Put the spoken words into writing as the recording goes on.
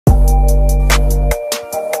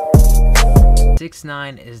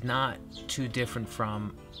6ix9ine is not too different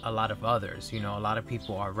from a lot of others. You know, a lot of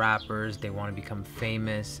people are rappers, they want to become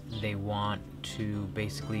famous, they want to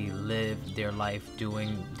basically live their life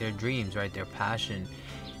doing their dreams, right? Their passion.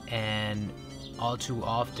 And all too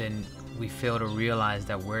often we fail to realize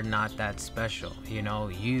that we're not that special. You know,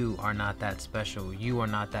 you are not that special. You are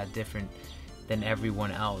not that different than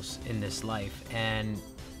everyone else in this life. And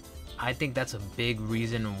I think that's a big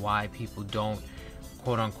reason why people don't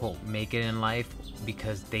quote unquote make it in life,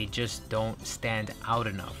 because they just don't stand out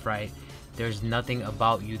enough, right? There's nothing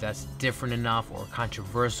about you that's different enough or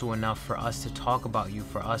controversial enough for us to talk about you,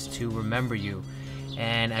 for us to remember you.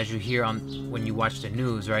 And as you hear when you watch the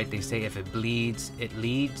news, right, they say if it bleeds, it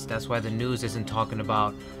leads. That's why the news isn't talking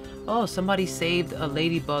about, oh, somebody saved a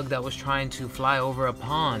ladybug that was trying to fly over a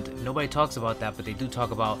pond. Nobody talks about that, but they do talk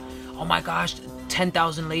about, oh my gosh,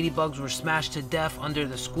 10,000 ladybugs were smashed to death under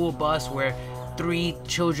the school bus where 3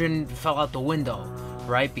 children fell out the window,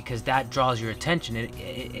 right? Because that draws your attention.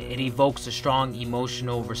 It evokes a strong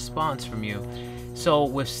emotional response from you. So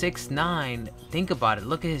with 6ix9ine, think about it.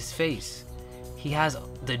 Look at his face. He has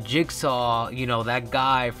the jigsaw, you know, that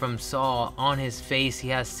guy from Saw on his face. He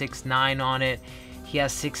has 6ix9ine on it. He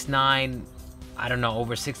has 6ix9ine, I don't know,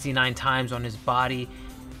 over 69 times on his body.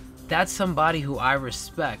 That's somebody who I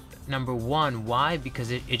respect. Number one, why? Because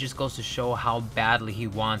it just goes to show how badly he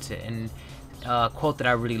wants it. And a quote that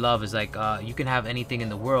I really love is like, you can have anything in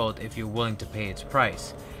the world if you're willing to pay its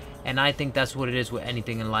price. And I think that's what it is with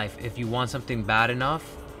anything in life. If you want something bad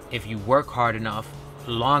enough, if you work hard enough,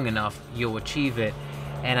 long enough, you'll achieve it.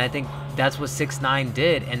 And I think that's what 6ix9ine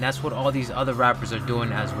did, and that's what all these other rappers are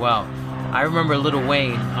doing as well. I remember Lil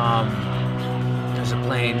Wayne, there's a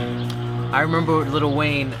plane. I remember Lil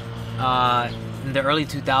Wayne in the early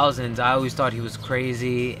 2000s. I always thought he was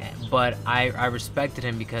crazy, but I respected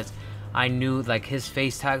him because I knew like his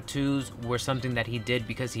face tattoos were something that he did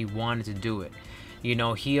because he wanted to do it. You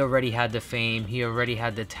know, he already had the fame, he already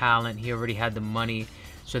had the talent, he already had the money,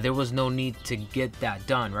 so there was no need to get that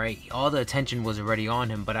done, right? All the attention was already on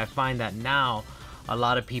him. But I find that now a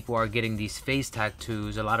lot of people are getting these face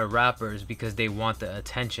tattoos, a lot of rappers, because they want the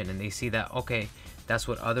attention and they see that, okay, that's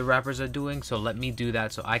what other rappers are doing, so let me do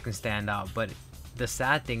that so I can stand out. But the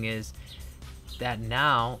sad thing is that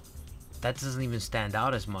now that doesn't even stand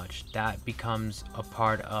out as much. That becomes a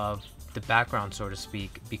part of the background, so to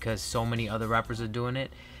speak, because so many other rappers are doing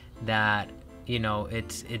it that, you know,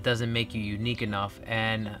 it doesn't make you unique enough.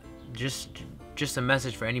 And just a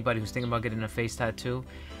message for anybody who's thinking about getting a face tattoo,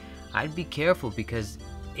 I'd be careful, because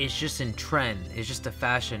it's just in trend. It's just a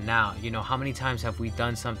fashion now. You know, how many times have we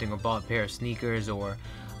done something or bought a pair of sneakers or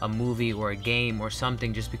a movie or a game or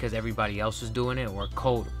something just because everybody else was doing it, or a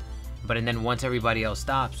coat? But and then once everybody else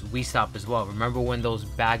stops, we stop as well. Remember when those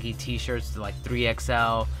baggy t-shirts like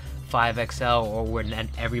 3XL, 5XL, or when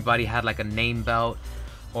everybody had like a name belt,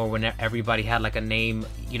 or when everybody had like a name,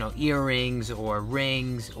 you know, earrings or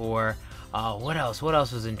rings, or what else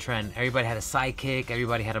was in trend? Everybody had a sidekick,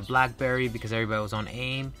 everybody had a BlackBerry because everybody was on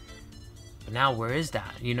AIM. But now where is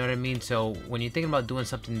that? You know what I mean? So when you're thinking about doing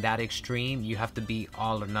something that extreme, you have to be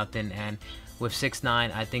all or nothing. And with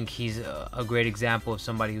 6ix9ine, I think he's a great example of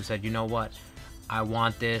somebody who said, you know what, I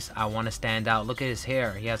want this, I want to stand out. Look at his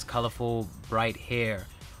hair. He has colorful, bright hair.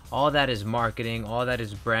 All that is marketing, all that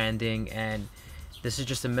is branding. And this is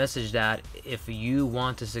just a message that if you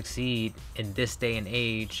want to succeed in this day and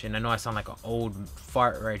age, and I know I sound like an old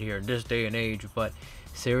fart right here, this day and age, but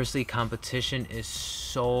seriously, competition is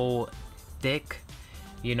so thick.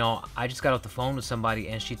 You know, I just got off the phone with somebody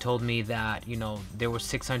and she told me that, you know, there were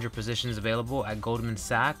 600 positions available at Goldman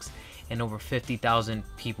Sachs and over 50,000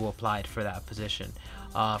 people applied for that position,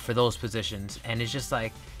 for those positions. And it's just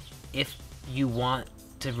like, if you want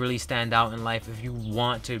to really stand out in life, if you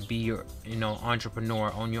want to be your, you know,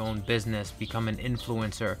 entrepreneur, own your own business, become an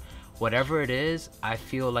influencer, whatever it is, I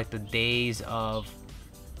feel like the days of,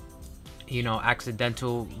 you know,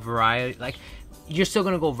 accidental variety, like, you're still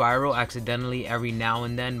gonna go viral accidentally every now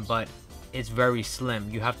and then, but it's very slim.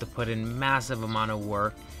 You have to put in massive amount of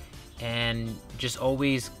work, and just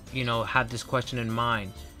always, you know, have this question in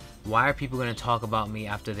mind: why are people gonna talk about me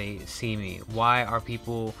after they see me? What are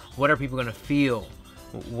people gonna feel?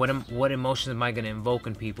 What emotions am I gonna invoke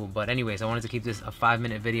in people? But anyways, I wanted to keep this a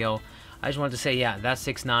 5-minute video. I just wanted to say, yeah, that's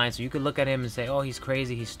 6ix9ine. So you could look at him and say, oh, he's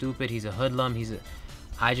crazy, he's stupid, he's a hoodlum,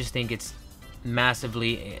 I just think it's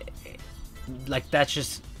massively, like, that's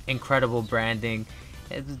just incredible branding.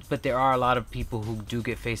 But there are a lot of people who do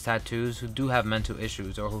get face tattoos who do have mental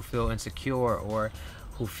issues, or who feel insecure, or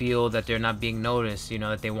who feel that they're not being noticed, you know,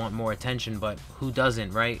 that they want more attention. But who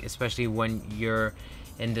doesn't, right? Especially when you're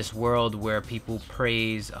in this world where people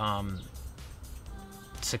praise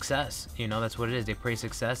success. You know, that's what it is. They praise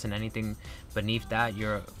success, and anything beneath that,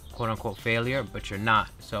 you're a quote-unquote failure, but you're not.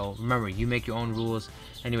 So remember, you make your own rules.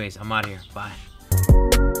 Anyways, I'm out of here. Bye.